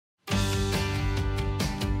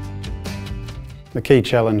The key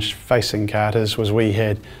challenge facing Carter's was we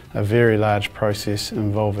had a very large process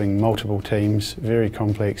involving multiple teams, very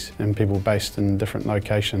complex, and people based in different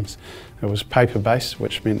locations. It was paper-based,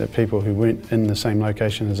 which meant that people who weren't in the same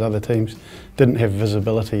location as other teams didn't have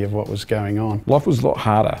visibility of what was going on. Life was a lot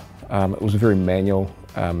harder. It was very manual,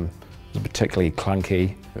 it was particularly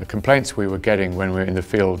clunky. The complaints we were getting when we were in the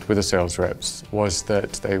field with the sales reps was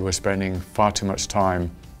that they were spending far too much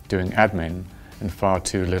time doing admin and far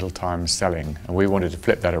too little time selling, and we wanted to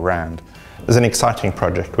flip that around. It was an exciting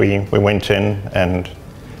project. We went in and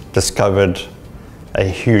discovered a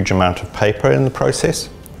huge amount of paper in the process.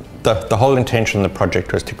 The whole intention of the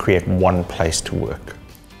project was to create one place to work.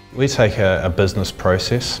 We take a business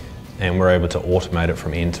process and we're able to automate it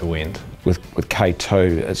from end to end. With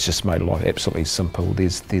K2, it's just made life absolutely simple.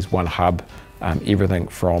 There's one hub, everything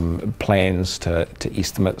from plans to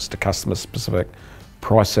estimates to customer specific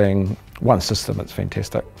pricing, one system. It's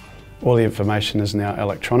fantastic. All the information is now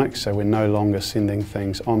electronic, so we're no longer sending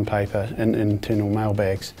things on paper in internal mail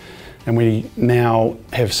bags. And we now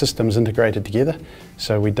have systems integrated together,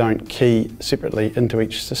 so we don't key separately into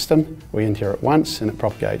each system. We enter it once and it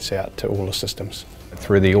propagates out to all the systems.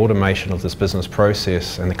 Through the automation of this business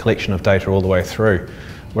process and the collection of data all the way through,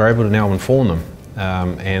 we're able to now inform them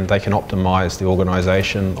and they can optimise the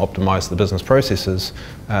organisation, optimise the business processes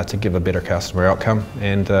to give a better customer outcome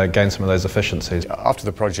and gain some of those efficiencies. After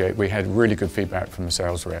the project, we had really good feedback from the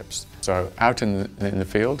sales reps. So out in the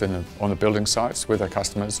field, on the building sites with our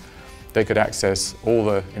customers, they could access all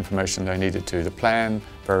the information they needed to, the plan,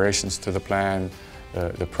 variations to the plan,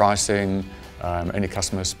 the pricing, any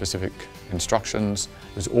customer specific instructions.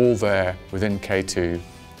 It was all there within K2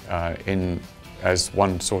 as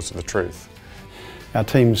one source of the truth. Our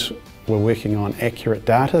teams were working on accurate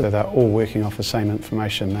data. They're all working off the same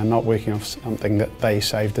information. They're not working off something that they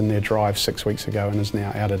saved in their drive 6 weeks ago and is now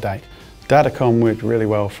out of date. Datacom worked really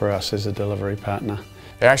well for us as a delivery partner.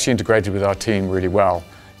 They actually integrated with our team really well,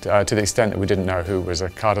 to the extent that we didn't know who was a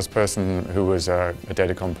Carter's person, who was a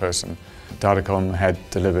Datacom person. Datacom had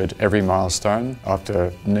delivered every milestone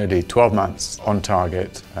after nearly 12 months on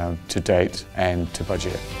target, to date and to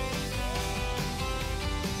budget.